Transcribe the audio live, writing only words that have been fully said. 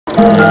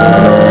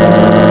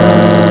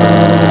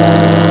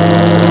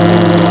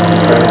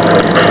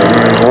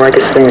Well, I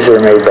guess things that are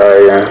made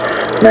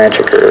by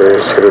magic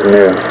are sort of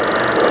new.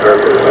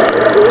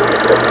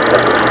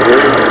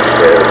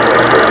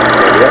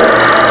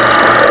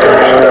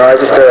 No, I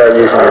just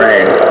using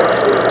rain.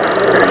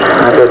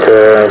 I thought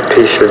the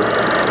piece should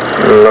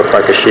look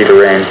like a sheet of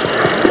rain.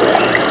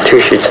 Two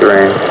sheets of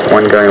rain,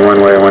 one going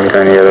one way, one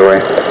going the other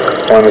way.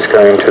 One was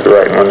going to the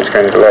right and one was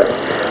going to the left.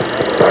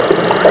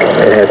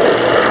 It had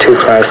two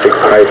plastic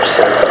pipes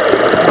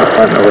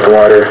with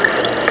water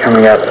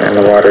coming up and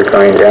the water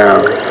going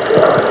down.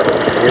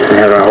 And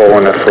had a hole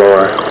in the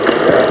floor.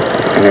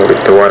 And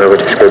the water would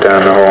just go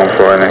down the hole in the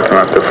floor and then come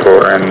up the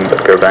floor and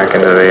go back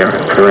into the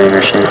rain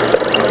machine.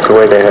 The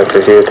way they'd have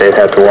to do it, they'd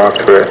have to walk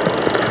through it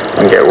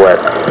and get wet.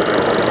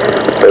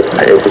 But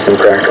it was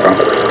impractical.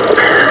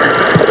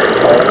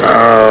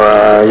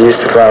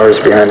 Used the flowers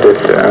behind it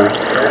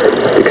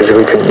because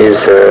we couldn't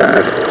use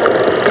a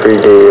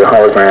 3D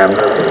hologram.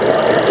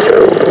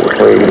 So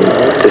we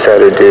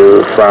decided to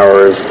do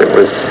flowers that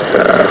was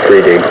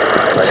 3D.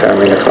 So I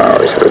mean the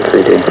flowers were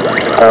 3D.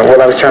 Well,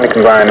 I was trying to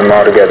combine them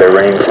all together,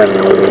 rain, sun,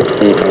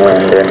 heat, and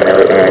wind, and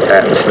everything like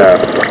that, and snow.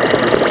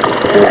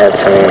 And it had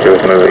something to do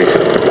with movies.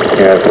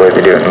 You know, the way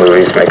they do it in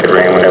movies, make it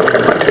rain whenever